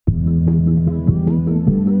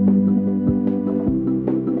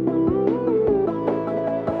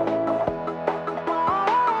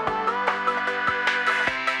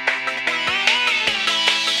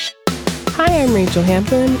Rachel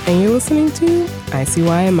Hampton, and you're listening to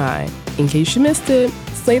ICYMI. In case you missed it,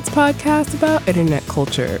 Slate's podcast about internet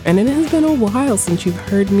culture, and it has been a while since you've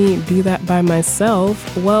heard me do that by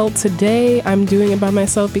myself. Well, today I'm doing it by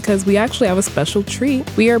myself because we actually have a special treat.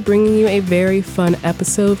 We are bringing you a very fun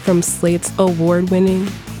episode from Slate's award-winning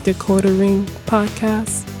Decoder Ring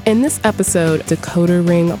podcast. In this episode, Decoder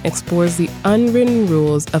Ring explores the unwritten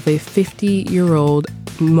rules of a 50-year-old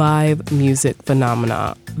live music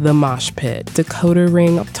phenomenon, the Mosh Pit. Decoder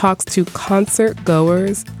Ring talks to concert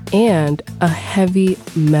goers and a heavy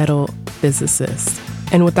metal physicist.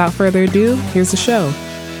 And without further ado, here's the show.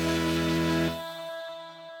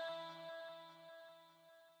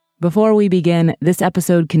 Before we begin, this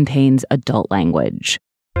episode contains adult language.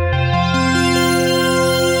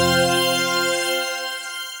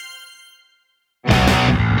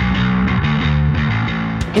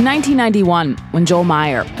 In 1991, when Joel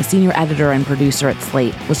Meyer, a senior editor and producer at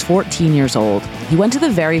Slate, was 14 years old, he went to the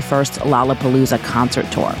very first Lollapalooza concert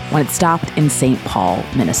tour when it stopped in St. Paul,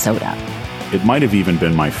 Minnesota. It might have even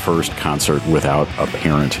been my first concert without a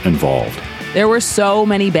parent involved. There were so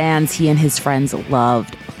many bands he and his friends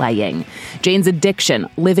loved playing. Jane's Addiction,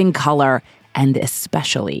 Living Colour, and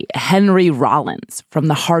especially Henry Rollins from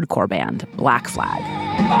the hardcore band Black Flag.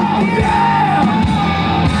 Oh, yeah!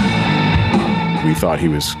 We thought he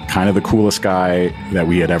was kind of the coolest guy that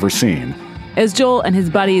we had ever seen. As Joel and his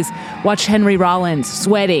buddies watched Henry Rollins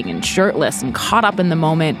sweating and shirtless and caught up in the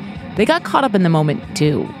moment, they got caught up in the moment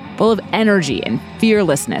too. Full of energy and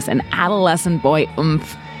fearlessness and adolescent boy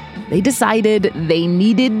oomph, they decided they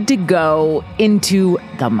needed to go into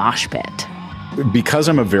the mosh pit. Because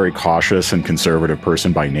I'm a very cautious and conservative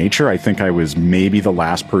person by nature, I think I was maybe the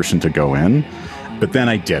last person to go in, but then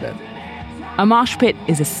I did it. A mosh pit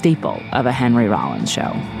is a staple of a Henry Rollins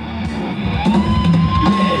show.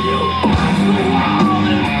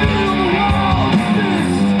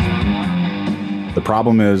 The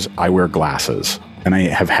problem is I wear glasses, and I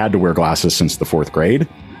have had to wear glasses since the 4th grade,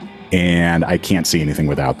 and I can't see anything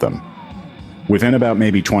without them. Within about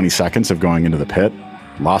maybe 20 seconds of going into the pit,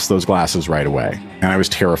 lost those glasses right away, and I was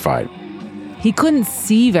terrified. He couldn't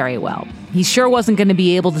see very well. He sure wasn't going to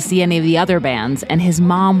be able to see any of the other bands, and his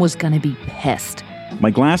mom was going to be pissed. My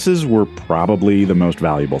glasses were probably the most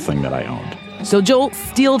valuable thing that I owned. So Joel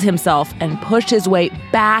steeled himself and pushed his way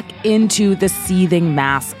back into the seething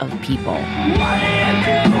mass of people.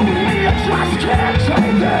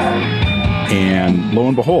 And lo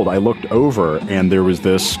and behold, I looked over, and there was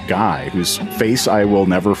this guy whose face I will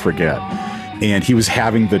never forget. And he was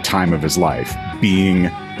having the time of his life, being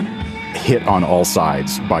hit on all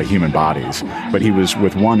sides by human bodies, but he was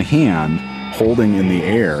with one hand holding in the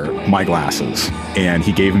air my glasses, and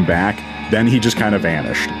he gave them back. Then he just kind of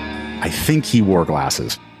vanished. I think he wore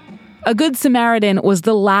glasses. A good Samaritan was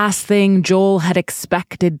the last thing Joel had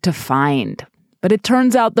expected to find, but it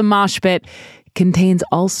turns out the mosh pit contains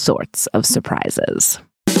all sorts of surprises.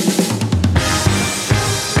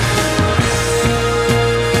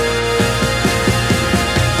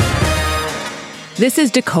 This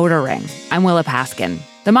is Decoder Ring. I'm Willa Paskin.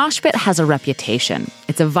 The mosh pit has a reputation.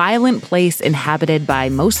 It's a violent place inhabited by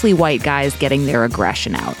mostly white guys getting their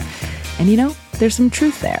aggression out. And you know, there's some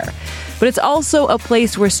truth there. But it's also a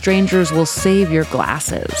place where strangers will save your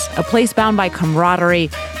glasses. A place bound by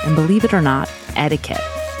camaraderie and, believe it or not, etiquette.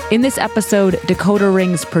 In this episode, Decoder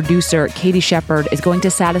Ring's producer, Katie Shepard, is going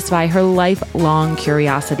to satisfy her lifelong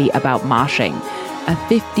curiosity about moshing, a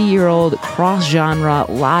 50-year-old cross-genre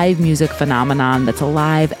live music phenomenon that's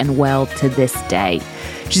alive and well to this day.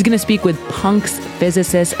 She's going to speak with punks,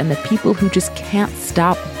 physicists, and the people who just can't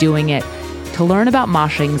stop doing it to learn about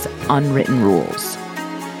moshing's unwritten rules.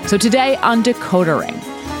 So today on Decoder Ring,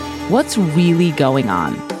 what's really going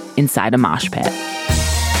on inside a mosh pit?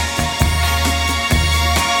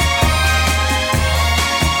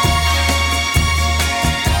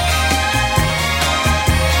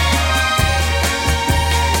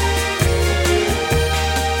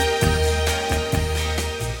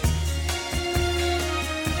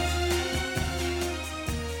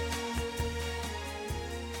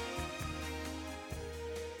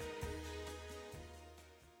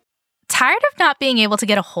 Tired of not being able to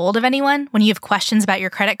get a hold of anyone when you have questions about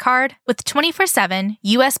your credit card? With 24/7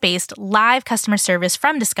 US-based live customer service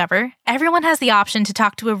from Discover, everyone has the option to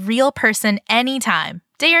talk to a real person anytime,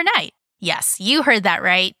 day or night. Yes, you heard that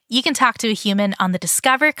right. You can talk to a human on the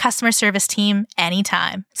Discover customer service team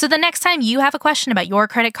anytime. So the next time you have a question about your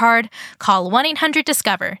credit card, call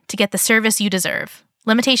 1-800-DISCOVER to get the service you deserve.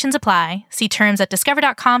 Limitations apply. See terms at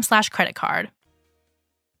discover.com/creditcard.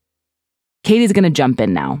 Katie's going to jump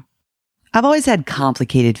in now. I've always had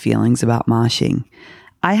complicated feelings about moshing.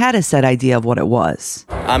 I had a set idea of what it was.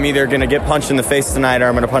 I'm either going to get punched in the face tonight or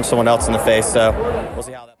I'm going to punch someone else in the face, so we'll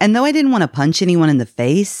see how that... And though I didn't want to punch anyone in the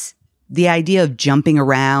face, the idea of jumping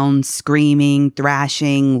around, screaming,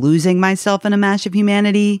 thrashing, losing myself in a mash of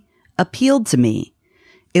humanity appealed to me.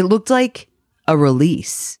 It looked like a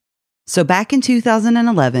release. So back in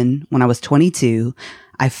 2011, when I was 22,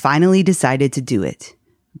 I finally decided to do it.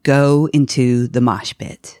 Go into the mosh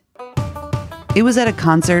pit. It was at a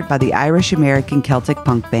concert by the Irish-American Celtic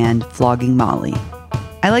punk band Flogging Molly.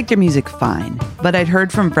 I liked their music fine, but I'd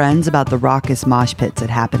heard from friends about the raucous mosh pits that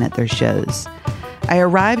happen at their shows. I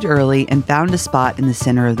arrived early and found a spot in the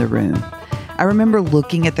center of the room. I remember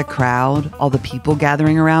looking at the crowd, all the people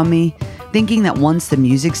gathering around me, thinking that once the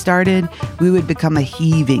music started, we would become a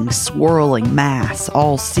heaving, swirling mass,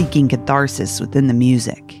 all seeking catharsis within the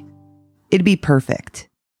music. It'd be perfect.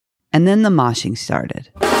 And then the moshing started.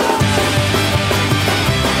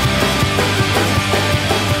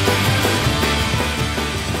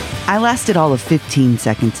 I lasted all of 15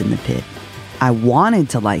 seconds in the pit. I wanted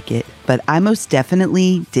to like it, but I most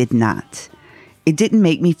definitely did not. It didn't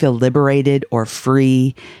make me feel liberated or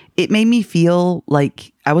free. It made me feel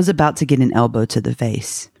like I was about to get an elbow to the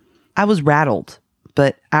face. I was rattled,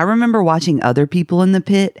 but I remember watching other people in the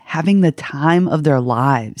pit having the time of their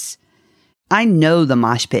lives. I know the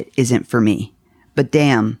mosh pit isn't for me, but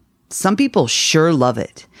damn, some people sure love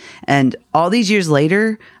it. And all these years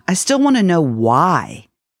later, I still want to know why.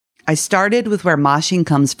 I started with where moshing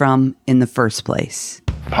comes from in the first place.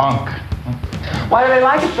 Punk. Why do they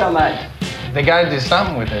like it so much? They gotta do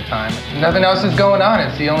something with their time. Nothing else is going on.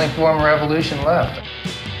 It's the only form of revolution left.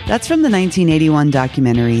 That's from the 1981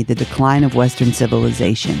 documentary, The Decline of Western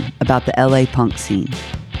Civilization, about the LA punk scene.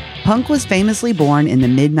 Punk was famously born in the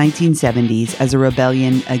mid-1970s as a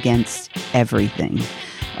rebellion against everything.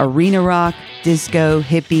 Arena rock, disco,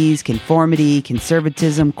 hippies, conformity,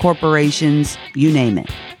 conservatism, corporations, you name it.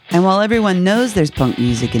 And while everyone knows there's punk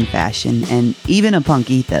music and fashion, and even a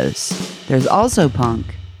punk ethos, there's also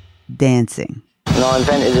punk dancing. And I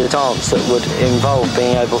invented a dance that would involve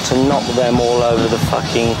being able to knock them all over the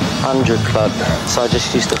fucking 100 club. So I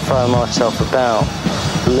just used to throw myself about,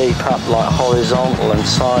 leap up like horizontal and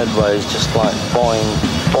sideways, just like boing,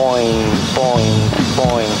 boing, boing,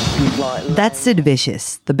 boing. Like... That's Sid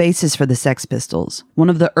Vicious, the bassist for the Sex Pistols, one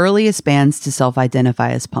of the earliest bands to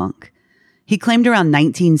self-identify as punk. He claimed around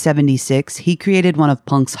 1976 he created one of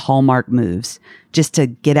punk's hallmark moves, just to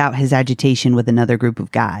get out his agitation with another group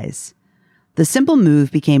of guys. The simple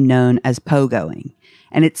move became known as pogoing,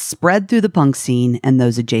 and it spread through the punk scene and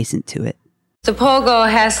those adjacent to it. The pogo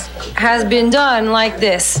has been done like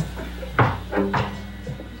this.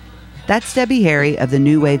 That's Debbie Harry of the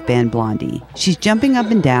new wave band Blondie. She's jumping up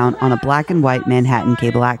and down on a black and white Manhattan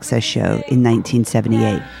cable access show in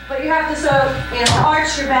 1978. But you have to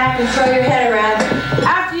arch your back and throw your head around.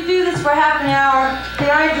 After you do this for half an hour,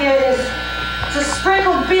 the idea is to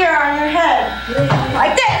sprinkle beer on your head.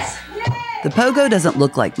 Like this. The pogo doesn't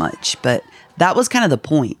look like much, but that was kind of the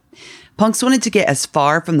point. Punks wanted to get as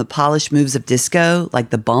far from the polished moves of disco, like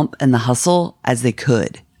the bump and the hustle, as they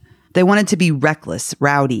could. They wanted to be reckless,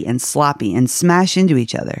 rowdy, and sloppy, and smash into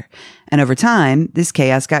each other. And over time, this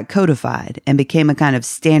chaos got codified and became a kind of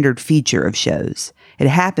standard feature of shows. It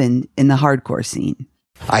happened in the hardcore scene.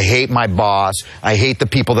 I hate my boss. I hate the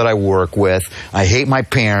people that I work with. I hate my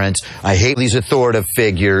parents. I hate these authoritative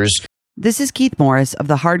figures. This is Keith Morris of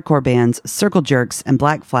the hardcore bands Circle Jerks and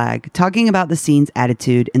Black Flag talking about the scene's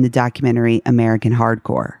attitude in the documentary American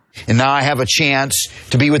Hardcore. And now I have a chance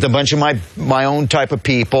to be with a bunch of my own type of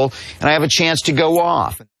people, and I have a chance to go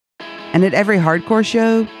off. And at every hardcore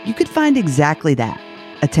show, you could find exactly that.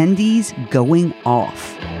 Attendees going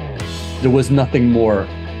off. There was nothing more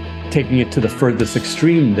taking it to the furthest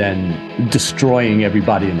extreme than destroying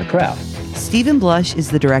everybody in the crowd. Stephen Blush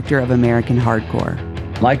is the director of American Hardcore.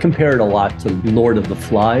 I compare it a lot to Lord of the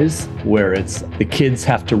Flies, where it's the kids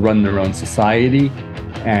have to run their own society,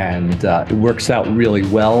 and it works out really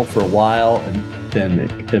well for a while, and then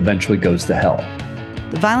it eventually goes to hell.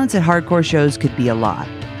 The violence at hardcore shows could be a lot,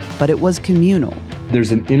 but it was communal.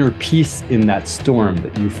 There's an inner peace in that storm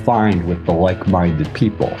that you find with the like-minded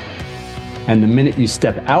people. And the minute you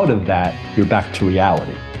step out of that, you're back to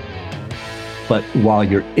reality. But while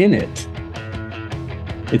you're in it,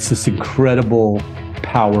 it's this incredible,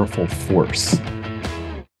 powerful force.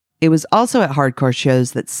 It was also at hardcore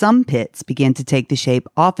shows that some pits began to take the shape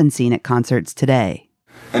often seen at concerts today.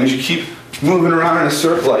 And you keep moving around in a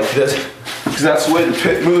circle like this, because that's the way the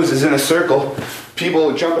pit moves, is in a circle.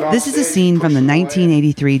 People jumping off. This is a scene from the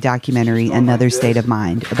 1983 documentary Another State of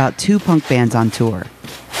Mind, about two punk bands on tour.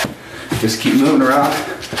 Just keep moving around.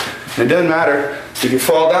 It doesn't matter if you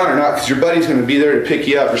fall down or not, because your buddy's going to be there to pick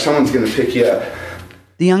you up, or someone's going to pick you up.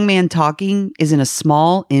 The young man talking is in a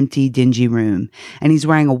small, empty, dingy room, and he's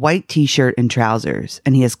wearing a white t-shirt and trousers,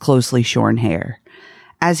 and he has closely shorn hair.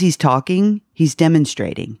 As he's talking, he's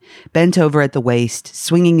demonstrating, bent over at the waist,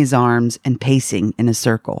 swinging his arms, and pacing in a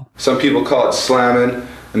circle. Some people call it slamming,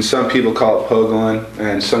 and some people call it pogoing,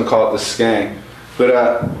 and some call it the skang. But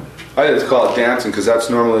I just call it dancing, because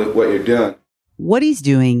that's normally what you're doing. What he's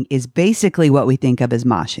doing is basically what we think of as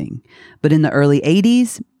moshing. But in the early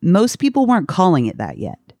 80s, most people weren't calling it that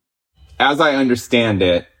yet. As I understand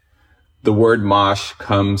it, the word mosh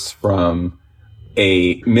comes from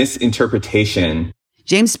a misinterpretation.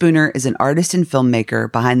 James Spooner is an artist and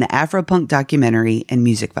filmmaker behind the Afropunk documentary and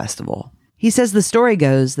music festival. He says the story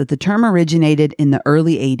goes that the term originated in the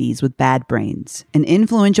early 80s with Bad Brains, an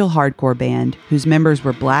influential hardcore band whose members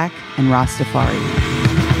were black and Rastafari.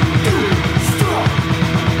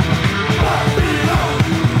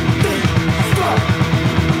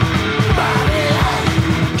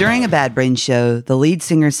 During a Bad Brains show, the lead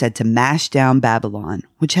singer said to mash down Babylon,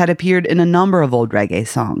 which had appeared in a number of old reggae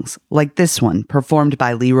songs, like this one, performed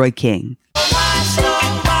by Leroy King.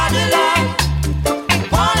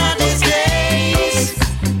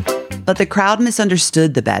 But the crowd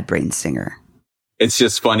misunderstood the Bad Brains singer. It's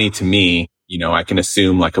just funny to me, I can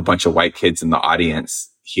assume like a bunch of white kids in the audience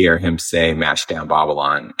hear him say mash down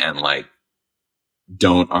Babylon and like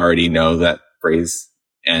don't already know that phrase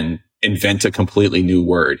and invent a completely new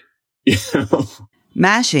word.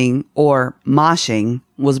 Mashing, or moshing,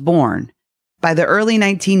 was born. By the early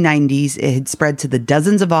 1990s, it had spread to the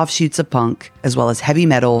dozens of offshoots of punk, as well as heavy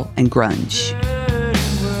metal and grunge.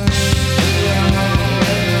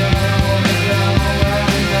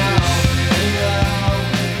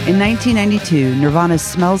 In 1992, Nirvana's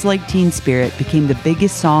Smells Like Teen Spirit became the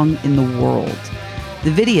biggest song in the world. The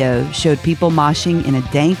video showed people moshing in a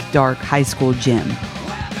dank, dark high school gym.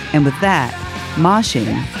 And with that,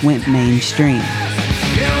 moshing went mainstream.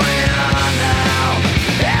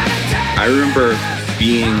 I remember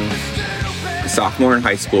being a sophomore in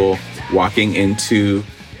high school, walking into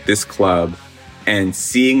this club and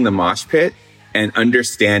seeing the mosh pit and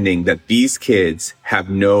understanding that these kids have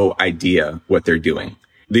no idea what they're doing.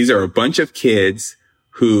 These are a bunch of kids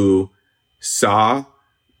who saw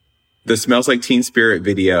the Smells Like Teen Spirit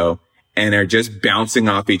video and are just bouncing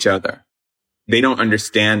off each other. They don't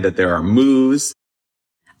understand that there are moves.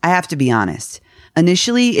 I have to be honest.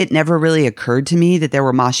 Initially, it never really occurred to me that there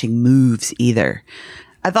were moshing moves either.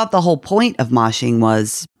 I thought the whole point of moshing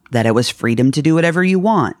was that it was freedom to do whatever you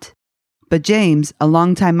want. But James, a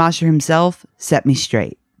longtime mosher himself, set me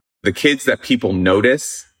straight. The kids that people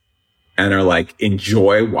notice and are like,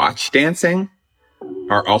 enjoy watch dancing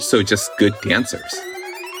are also just good dancers.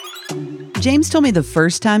 James told me the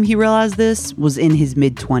first time he realized this was in his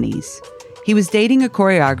mid-20s. He was dating a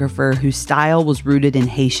choreographer whose style was rooted in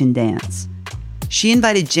Haitian dance. She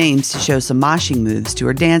invited James to show some moshing moves to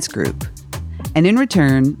her dance group. And in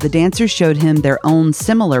return, the dancers showed him their own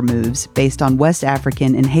similar moves based on West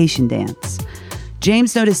African and Haitian dance.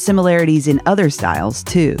 James noticed similarities in other styles,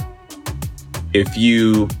 too. If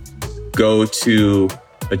you go to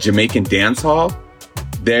a Jamaican dance hall,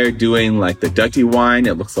 they're doing like the dirty wine.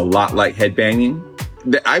 It looks a lot like headbanging.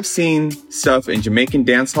 I've seen stuff in Jamaican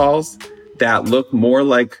dance halls that look more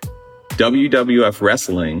like WWF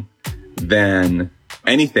wrestling than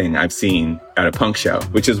anything I've seen at a punk show,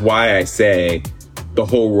 which is why I say the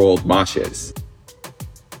whole world moshes.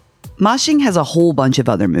 Moshing has a whole bunch of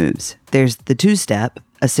other moves. There's the two-step,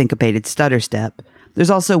 a syncopated stutter step. There's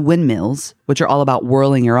also windmills, which are all about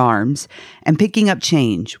whirling your arms, and picking up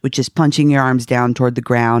change, which is punching your arms down toward the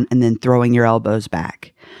ground and then throwing your elbows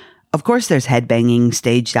back. Of course, there's headbanging,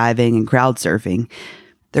 stage diving, and crowd surfing.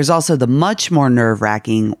 There's also the much more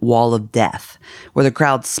nerve-wracking wall of death, where the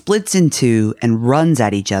crowd splits in two and runs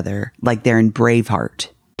at each other like they're in Braveheart.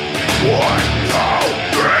 1, 2, 3,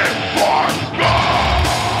 4,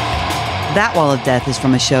 that wall of death is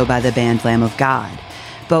from a show by the band Lamb of God.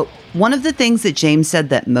 But one of the things that James said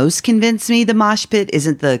that most convinced me the mosh pit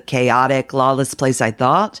isn't the chaotic, lawless place I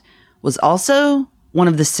thought was also one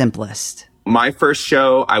of the simplest. My first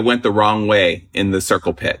show, I went the wrong way in the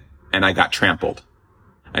circle pit and I got trampled.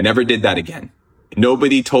 I never did that again.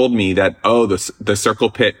 Nobody told me that, the circle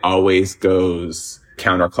pit always goes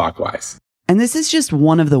counterclockwise. And this is just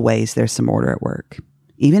one of the ways there's some order at work,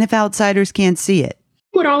 even if outsiders can't see it.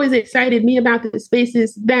 What always excited me about this space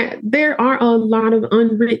is that there are a lot of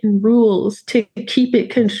unwritten rules to keep it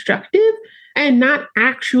constructive and not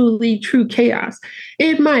actually true chaos.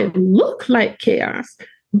 It might look like chaos,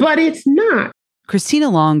 but it's not. Christina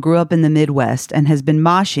Long grew up in the Midwest and has been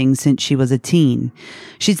moshing since she was a teen.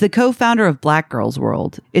 She's the co-founder of Black Girls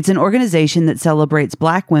World. It's an organization that celebrates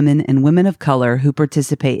Black women and women of color who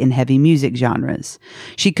participate in heavy music genres.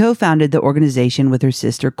 She co-founded the organization with her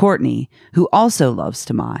sister Courtney, who also loves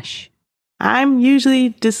to mosh. I'm usually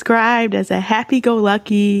described as a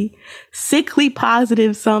happy-go-lucky, sickly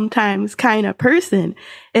positive sometimes kind of person.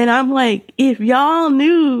 And I'm like, if y'all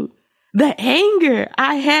knew the anger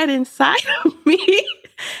I had inside of me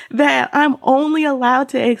that I'm only allowed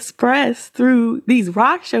to express through these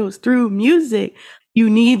rock shows, through music. You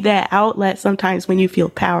need that outlet sometimes when you feel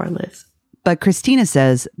powerless. But Christina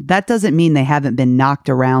says that doesn't mean they haven't been knocked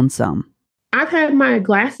around some. I've had my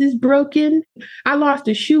glasses broken. I lost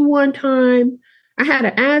a shoe one time. I had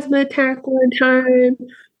an asthma attack one time.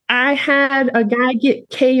 I had a guy get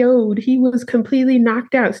KO'd. He was completely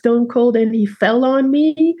knocked out, stone cold, and he fell on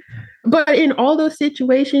me. But in all those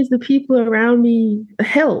situations, the people around me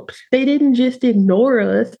helped. They didn't just ignore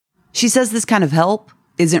us. She says this kind of help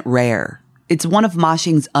isn't rare. It's one of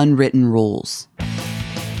moshing's unwritten rules.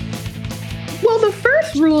 Well, the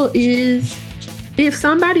first rule is if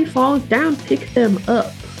somebody falls down, pick them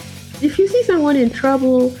up. If you see someone in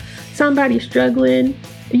trouble, somebody struggling,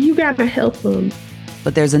 you gotta help them.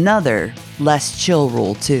 But there's another, less chill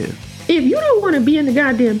rule too. If you don't want to be in the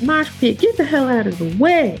goddamn mosh pit, get the hell out of the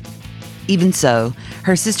way. Even so,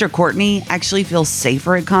 her sister Courtney actually feels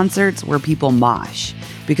safer at concerts where people mosh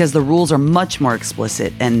because the rules are much more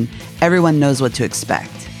explicit and everyone knows what to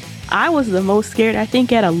expect. I was the most scared, I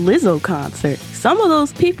think, at a Lizzo concert. Some of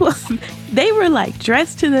those people, they were like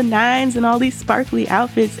dressed to the nines in all these sparkly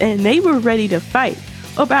outfits, and they were ready to fight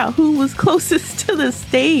about who was closest to the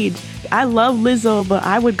stage. I love Lizzo, but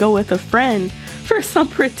I would go with a friend for some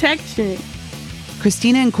protection.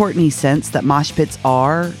 Christina and Courtney's sense that mosh pits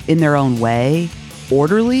are, in their own way,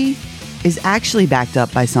 orderly, is actually backed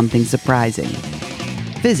up by something surprising.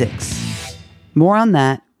 Physics. More on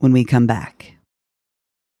that when we come back.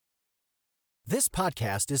 This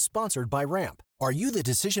podcast is sponsored by Ramp. Are you the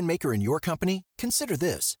decision maker in your company? Consider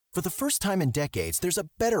this. For the first time in decades, there's a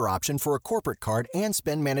better option for a corporate card and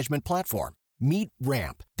spend management platform. Meet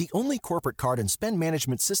Ramp, the only corporate card and spend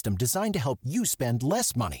management system designed to help you spend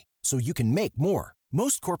less money so you can make more.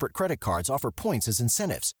 Most corporate credit cards offer points as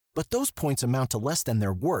incentives, but those points amount to less than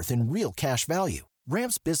their worth in real cash value.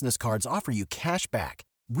 Ramp's business cards offer you cash back,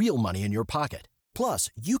 real money in your pocket.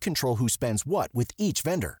 Plus, you control who spends what with each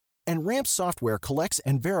vendor. And Ramp's software collects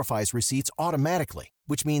and verifies receipts automatically,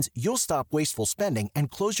 which means you'll stop wasteful spending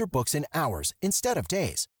and close your books in hours instead of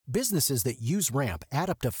days. Businesses that use Ramp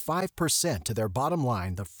add up to 5% to their bottom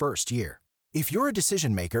line the first year. If you're a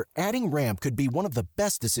decision maker, adding Ramp could be one of the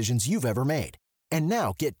best decisions you've ever made. And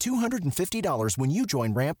now get $250 when you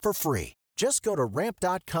join Ramp for free. Just go to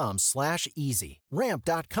ramp.com/easy.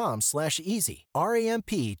 Ramp.com/easy.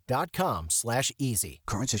 RAMP.com/easy.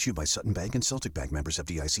 Cards issued by Sutton Bank and Celtic Bank, members of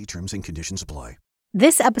FDIC. Terms and conditions apply.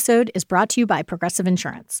 This episode is brought to you by Progressive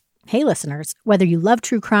Insurance. Hey, listeners, whether you love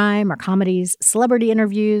true crime or comedies, celebrity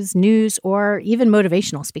interviews, news, or even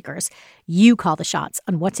motivational speakers, you call the shots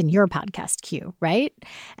on what's in your podcast queue, right?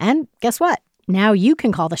 And guess what? Now you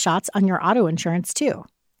can call the shots on your auto insurance, too.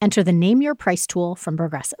 Enter the Name Your Price tool from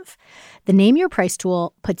Progressive. The Name Your Price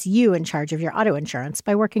tool puts you in charge of your auto insurance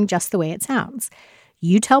by working just the way it sounds.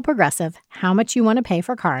 You tell Progressive how much you want to pay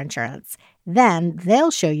for car insurance. Then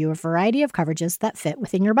they'll show you a variety of coverages that fit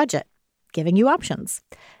within your budget, giving you options.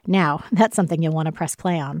 Now, that's something you'll want to press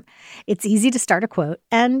play on. It's easy to start a quote,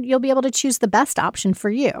 and you'll be able to choose the best option for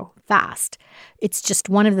you fast. It's just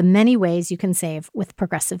one of the many ways you can save with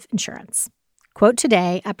Progressive Insurance. Quote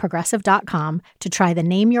today at Progressive.com to try the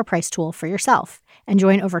Name Your Price tool for yourself and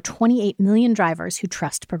join over 28 million drivers who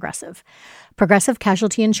trust Progressive. Progressive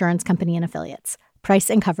Casualty Insurance Company and Affiliates. Price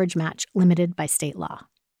and coverage match limited by state law.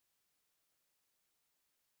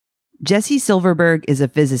 Jesse Silverberg is a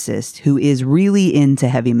physicist who is really into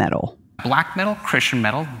heavy metal. Black metal, Christian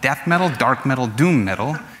metal, death metal, dark metal, doom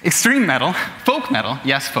metal, extreme metal, folk metal,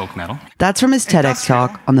 yes, folk metal. That's from his TEDx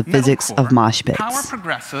talk on the physics of mosh pits. Power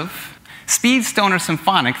progressive, speed stoner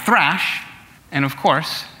symphonic, thrash, and of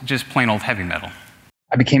course, just plain old heavy metal.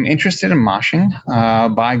 I became interested in moshing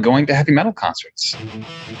by going to heavy metal concerts.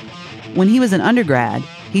 When he was an undergrad,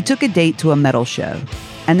 he took a date to a metal show,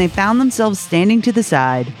 and they found themselves standing to the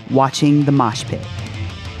side watching the mosh pit.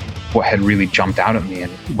 What had really jumped out at me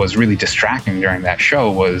and was really distracting during that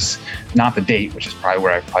show was not the date, which is probably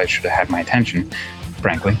where I probably should have had my attention,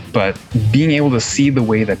 frankly, but being able to see the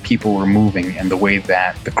way that people were moving and the way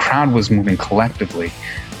that the crowd was moving collectively.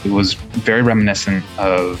 It was very reminiscent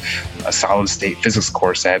of a solid state physics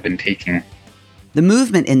course I had been taking. The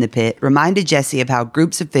movement in the pit reminded Jesse of how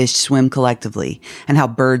groups of fish swim collectively and how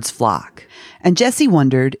birds flock. And Jesse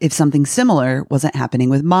wondered if something similar wasn't happening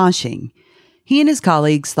with moshing. He and his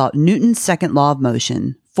colleagues thought Newton's second law of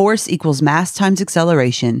motion, force equals mass times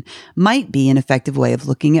acceleration, might be an effective way of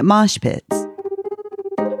looking at mosh pits.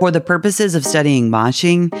 For the purposes of studying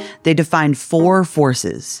moshing, they defined 4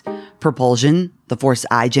 forces: propulsion, the force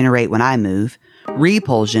I generate when I move;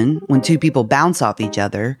 repulsion, when 2 people bounce off each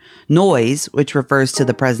other; noise, which refers to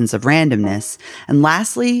the presence of randomness; and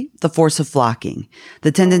lastly, the force of flocking,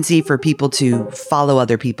 the tendency for people to follow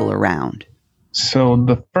other people around. So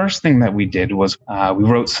the first thing that we did was we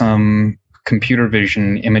wrote some computer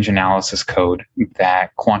vision image analysis code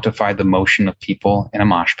that quantified the motion of people in a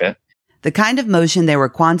mosh pit. The kind of motion they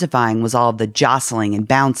were quantifying was all of the jostling and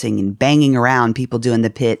bouncing and banging around people do in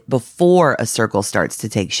the pit before a circle starts to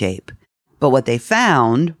take shape. But what they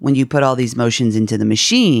found, when you put all these motions into the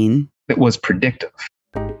machine, it was predictive.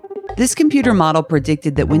 This computer model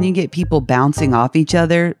predicted that when you get people bouncing off each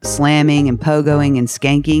other, slamming and pogoing and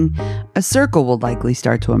skanking, a circle will likely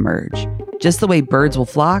start to emerge, just the way birds will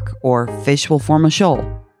flock or fish will form a shoal.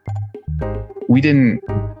 We didn't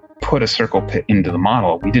put a circle pit into the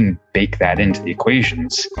model. We didn't bake that into the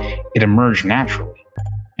equations. It emerged naturally.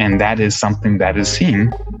 And that is something that is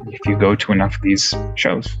seen if you go to enough of these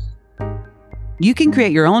shows. You can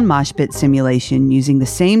create your own mosh pit simulation using the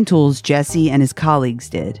same tools Jesse and his colleagues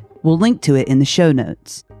did. We'll link to it in the show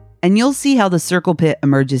notes. And you'll see how the circle pit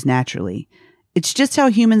emerges naturally. It's just how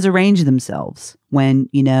humans arrange themselves when,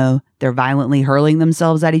 they're violently hurling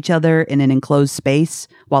themselves at each other in an enclosed space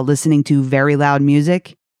while listening to very loud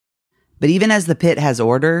music. But even as the pit has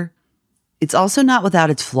order, it's also not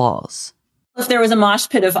without its flaws. If there was a mosh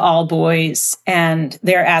pit of all boys and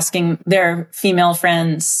they're asking their female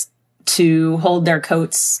friends to hold their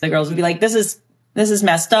coats, the girls would be like, this is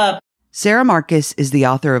messed up. Sarah Marcus is the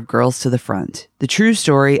author of Girls to the Front, the true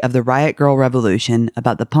story of the Riot Girl revolution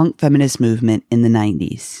about the punk feminist movement in the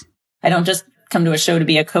 90s. I don't just come to a show to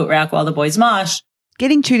be a coat rack while the boys mosh.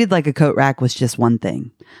 Getting treated like a coat rack was just one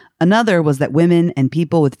thing. Another was that women and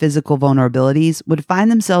people with physical vulnerabilities would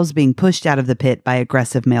find themselves being pushed out of the pit by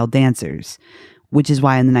aggressive male dancers, which is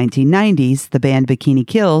why in the 1990s, the band Bikini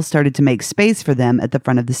Kill started to make space for them at the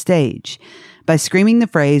front of the stage by screaming the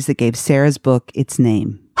phrase that gave Sarah's book its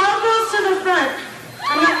name. All girls to the front.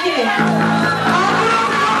 I'm not kidding. All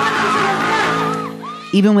girls to the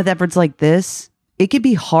front. Even with efforts like this, it could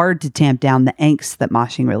be hard to tamp down the angst that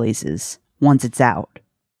moshing releases once it's out.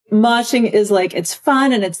 Moshing is it's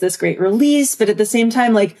fun and it's this great release, but at the same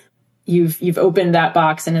time, you've opened that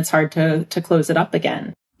box and it's hard to close it up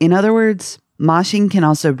again. In other words, moshing can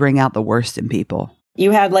also bring out the worst in people.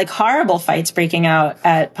 You had horrible fights breaking out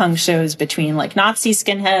at punk shows between Nazi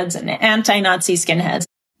skinheads and anti-Nazi skinheads.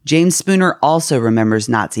 James Spooner also remembers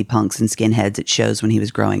Nazi punks and skinheads at shows when he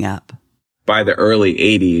was growing up. By the early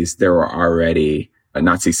 80s, there were already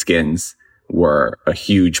Nazi skins were a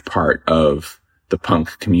huge part of the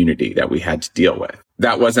punk community that we had to deal with.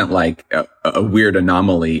 That wasn't a weird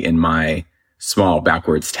anomaly in my small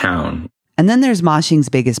backwards town. And then there's moshing's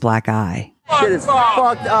biggest black eye. Shit is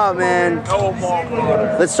fucked up, man.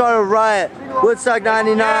 Let's start a riot. Woodstock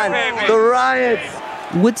 99. The riots.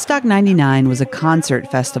 Woodstock 99 was a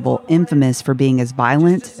concert festival infamous for being as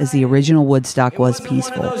violent as the original Woodstock was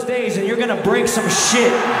peaceful. One of those days and you're gonna break some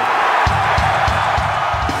shit.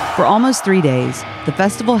 For almost 3 days, the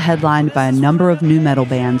festival, headlined by a number of nu metal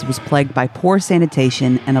bands, was plagued by poor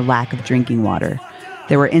sanitation and a lack of drinking water.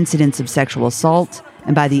 There were incidents of sexual assault,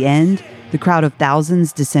 and by the end, the crowd of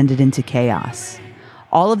thousands descended into chaos.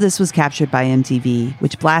 All of this was captured by MTV,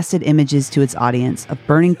 which blasted images to its audience of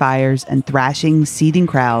burning fires and thrashing, seething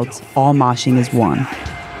crowds, all moshing as one.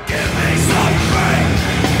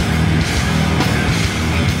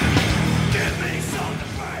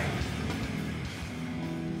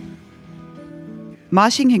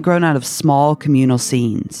 Moshing had grown out of small communal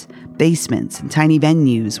scenes, basements, and tiny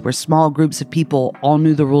venues where small groups of people all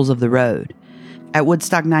knew the rules of the road. At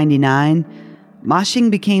Woodstock 99, moshing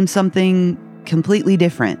became something completely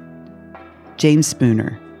different. James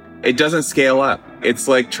Spooner. It doesn't scale up. It's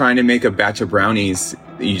like trying to make a batch of brownies.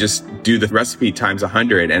 You just do the recipe times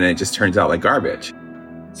 100 and it just turns out like garbage.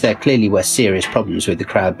 There clearly were serious problems with the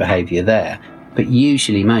crowd behaviour there, but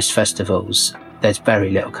usually most festivals, there's very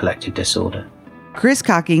little collective disorder. Chris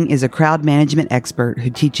Cocking is a crowd management expert who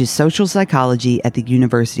teaches social psychology at the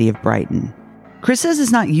University of Brighton. Chris says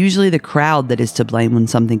it's not usually the crowd that is to blame when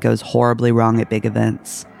something goes horribly wrong at big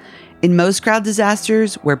events. In most crowd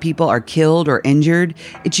disasters where people are killed or injured,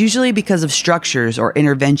 it's usually because of structures or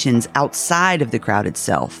interventions outside of the crowd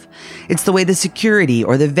itself. It's the way the security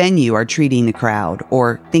or the venue are treating the crowd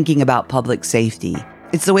or thinking about public safety.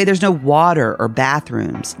 It's the way there's no water or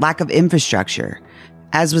bathrooms, lack of infrastructure,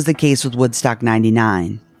 as was the case with Woodstock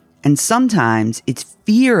 99. And sometimes it's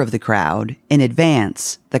fear of the crowd in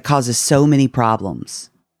advance that causes so many problems.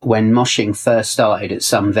 When moshing first started at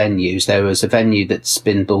some venues, there was a venue that's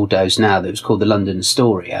been bulldozed now that was called the London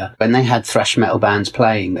Astoria. When they had thrash metal bands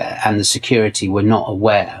playing there and the security were not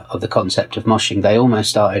aware of the concept of moshing, they almost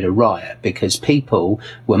started a riot because people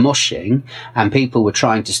were moshing and people were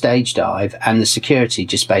trying to stage dive and the security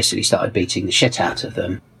just basically started beating the shit out of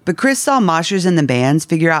them. But Chris saw moshers in the bands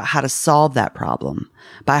figure out how to solve that problem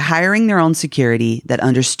by hiring their own security that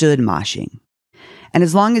understood moshing. And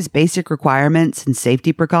as long as basic requirements and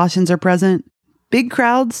safety precautions are present, big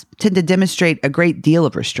crowds tend to demonstrate a great deal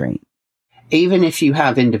of restraint. Even if you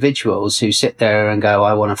have individuals who sit there and go,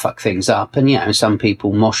 I want to fuck things up, and some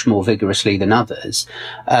people mosh more vigorously than others,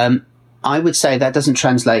 I would say that doesn't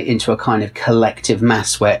translate into a kind of collective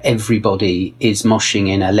mass where everybody is moshing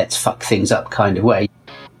in a let's fuck things up kind of way.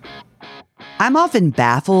 I'm often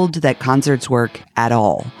baffled that concerts work at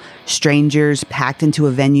all. Strangers packed into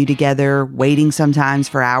a venue together, waiting sometimes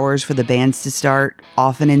for hours for the bands to start,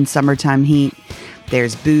 often in summertime heat.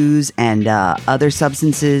 There's booze and other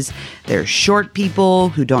substances. There's short people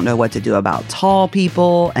who don't know what to do about tall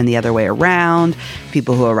people and the other way around.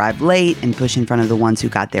 People who arrive late and push in front of the ones who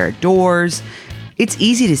got there at doors. It's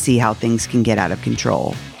easy to see how things can get out of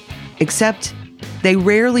control. Except they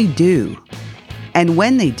rarely do. And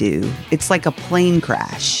when they do, it's like a plane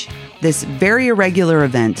crash. This very irregular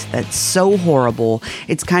event that's so horrible,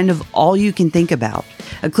 it's kind of all you can think about.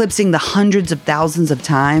 Eclipsing the hundreds of thousands of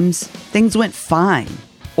times, things went fine.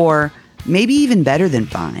 Or maybe even better than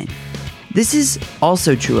fine. This is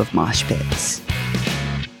also true of mosh pits.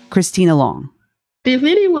 Christina Long. If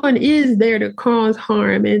anyone is there to cause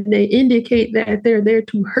harm and they indicate that they're there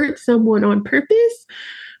to hurt someone on purpose,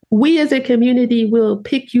 we as a community will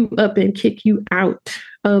pick you up and kick you out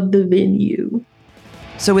of the venue.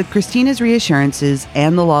 So with Christina's reassurances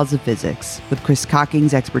and the laws of physics, with Chris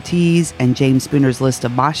Cocking's expertise and James Spooner's list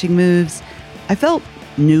of moshing moves, I felt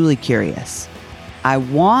newly curious. I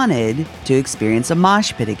wanted to experience a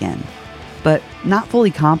mosh pit again, but not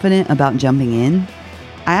fully confident about jumping in.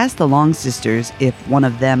 I asked the Long sisters if one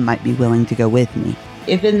of them might be willing to go with me.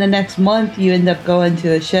 If in the next month you end up going to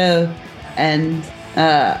a show and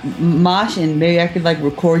moshing, maybe I could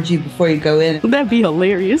record you before you go in. That'd be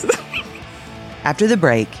hilarious. After the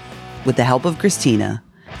break, with the help of Christina,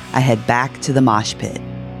 I head back to the mosh pit.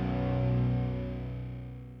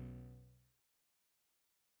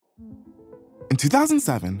 In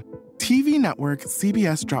 2007, TV network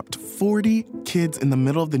CBS dropped 40 kids in the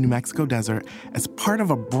middle of the New Mexico desert as part of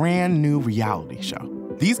a brand new reality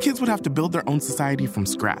show. These kids would have to build their own society from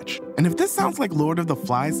scratch. And if this sounds like Lord of the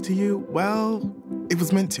Flies to you, well, it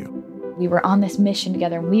was meant to. We were on this mission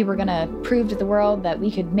together, and we were going to prove to the world that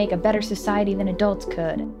we could make a better society than adults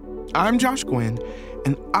could. I'm Josh Gwynn,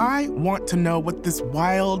 and I want to know what this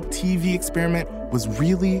wild TV experiment was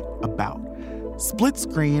really about. Split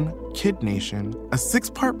Screen, Kid Nation, a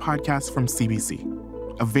 6-part podcast from CBC.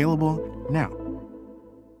 Available now.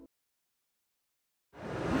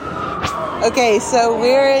 Okay, so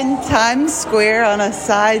we're in Times Square on a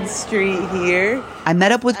side street here. I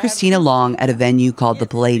met up with Christina Long at a venue called the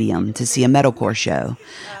Palladium to see a metalcore show.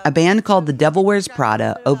 A band called The Devil Wears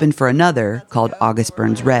Prada opened for another called August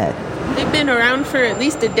Burns Red. They've been around for at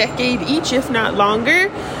least a decade each, if not longer,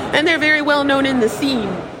 and they're very well known in the scene.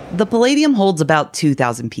 The Palladium holds about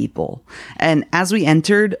 2,000 people, and as we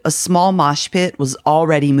entered, a small mosh pit was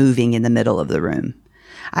already moving in the middle of the room.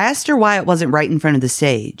 I asked her why it wasn't right in front of the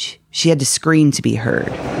stage. She had to scream to be heard.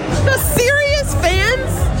 The serious fans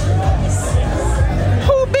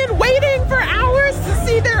who've been waiting for hours to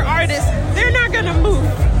see their artist, they're not gonna move.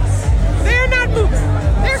 They're not moving.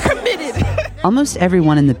 They're committed. Almost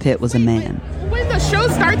everyone in the pit was a man. When the show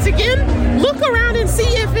starts again, look around and see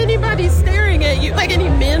if anybody's staring at you, like any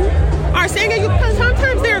men are staring at you, because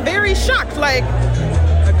sometimes they're very shocked, like,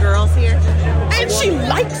 a girl's here. And she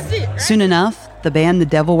likes it. Soon enough, the band The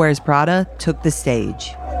Devil Wears Prada took the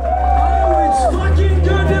stage. It's fucking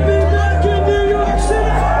good to be back in New York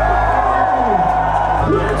City!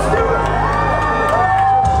 Let's do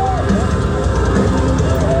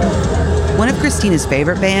it! One of Christina's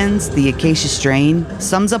favorite bands, the Acacia Strain,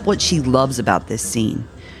 sums up what she loves about this scene.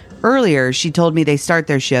 Earlier, she told me they start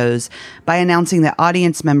their shows by announcing that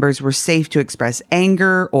audience members were safe to express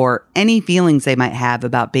anger or any feelings they might have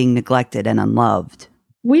about being neglected and unloved.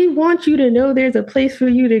 We want you to know there's a place for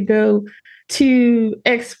you to go to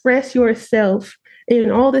express yourself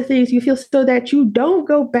and all the things you feel so that you don't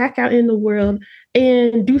go back out in the world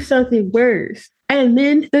and do something worse. And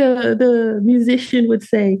then the musician would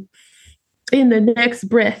say, in the next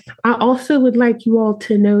breath, I also would like you all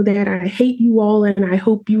to know that I hate you all and I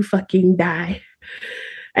hope you fucking die.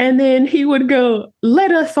 And then he would go,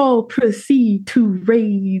 let us all proceed to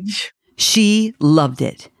rage. She loved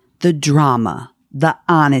it. The drama, the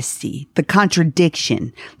honesty, the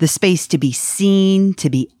contradiction, the space to be seen, to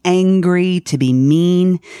be angry, to be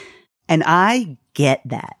mean. And I get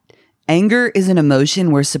that. Anger is an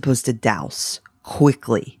emotion we're supposed to douse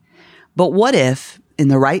quickly. But what if, in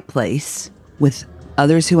the right place, with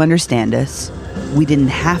others who understand us, we didn't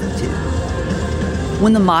have to?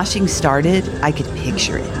 When the moshing started, I could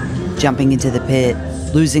picture it. Jumping into the pit,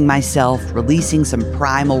 losing myself, releasing some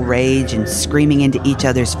primal rage and screaming into each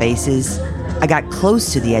other's faces. I got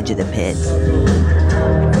close to the edge of the pit.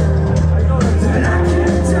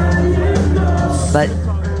 But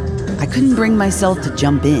I couldn't bring myself to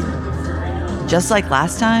jump in. Just like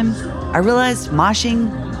last time, I realized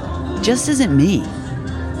moshing just isn't me.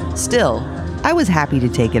 Still, I was happy to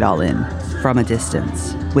take it all in from a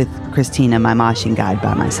distance with Christina, my moshing guide,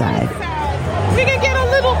 by my side. We can get a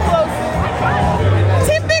little closer.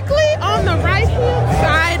 Typically on the right-hand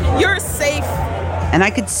side, you're safe. And I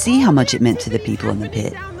could see how much it meant to the people in the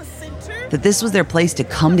pit. That this was their place to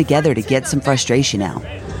come together to get some frustration out.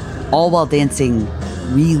 All while dancing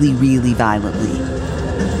really, really violently.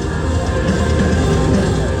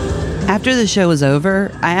 After the show was over,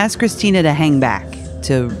 I asked Christina to hang back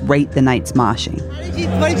to rate the night's moshing.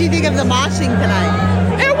 What did you think of the moshing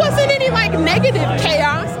tonight? There wasn't any negative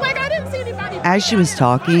chaos. I didn't see anybody. As she was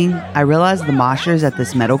talking, I realized the moshers at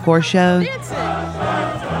this metalcore show,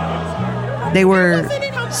 they were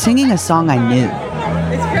singing a song I knew.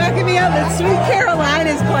 It's cracking me up that Sweet Caroline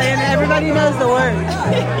is playing and everybody knows the words.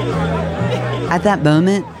 At that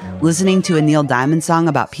moment, listening to a Neil Diamond song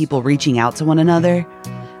about people reaching out to one another,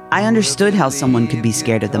 I understood how someone could be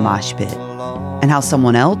scared of the mosh pit and how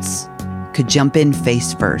someone else could jump in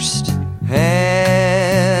face first.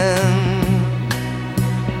 Hand,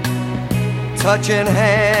 touching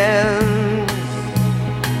hands,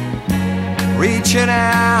 reaching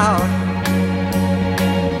out,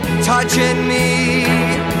 touching me,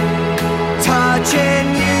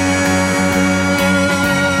 touching you.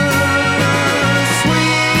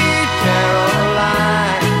 Sweet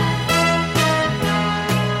Caroline,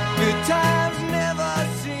 good times never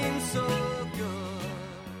seem so good.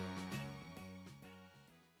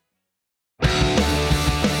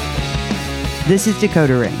 This is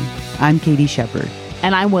Decoder Ring. I'm Katie Shepard.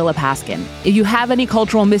 And I'm Willa Paskin. If you have any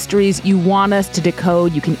cultural mysteries you want us to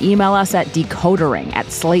decode, you can email us at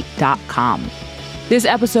decodering@slate.com. This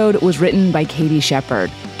episode was written by Katie Shepard.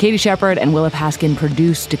 Katie Shepard and Willa Paskin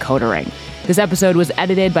produced Decodering. This episode was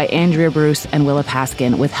edited by Andrea Bruce and Willa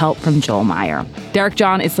Paskin with help from Joel Meyer. Derek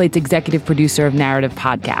John is Slate's executive producer of narrative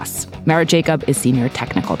podcasts. Merritt Jacob is senior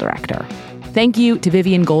technical director. Thank you to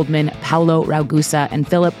Vivian Goldman, Paolo Raugusa, and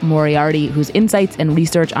Philip Moriarty, whose insights and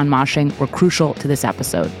research on moshing were crucial to this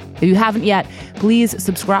episode. If you haven't yet, please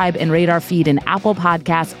subscribe and rate our feed in Apple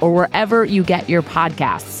Podcasts or wherever you get your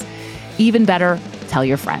podcasts. Even better, tell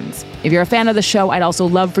your friends. If you're a fan of the show, I'd also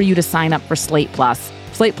love for you to sign up for Slate Plus.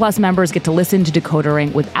 Slate Plus members get to listen to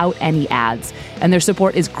Decodering without any ads, and their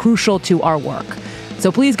support is crucial to our work.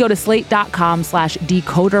 So please go to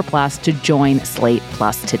slate.com/decoderplus to join Slate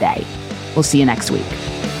Plus today. We'll see you next week.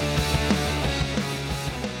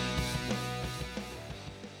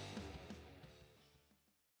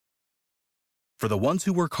 For the ones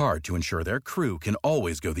who work hard to ensure their crew can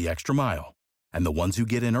always go the extra mile, and the ones who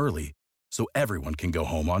get in early so everyone can go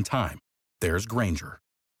home on time, there's Grainger,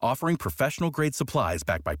 offering professional-grade supplies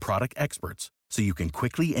backed by product experts so you can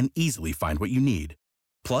quickly and easily find what you need.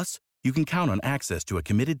 Plus, you can count on access to a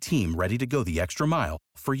committed team ready to go the extra mile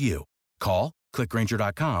for you. Call, click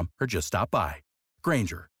Grainger.com, or just stop by.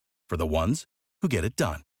 Grainger, for the ones who get it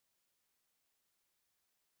done.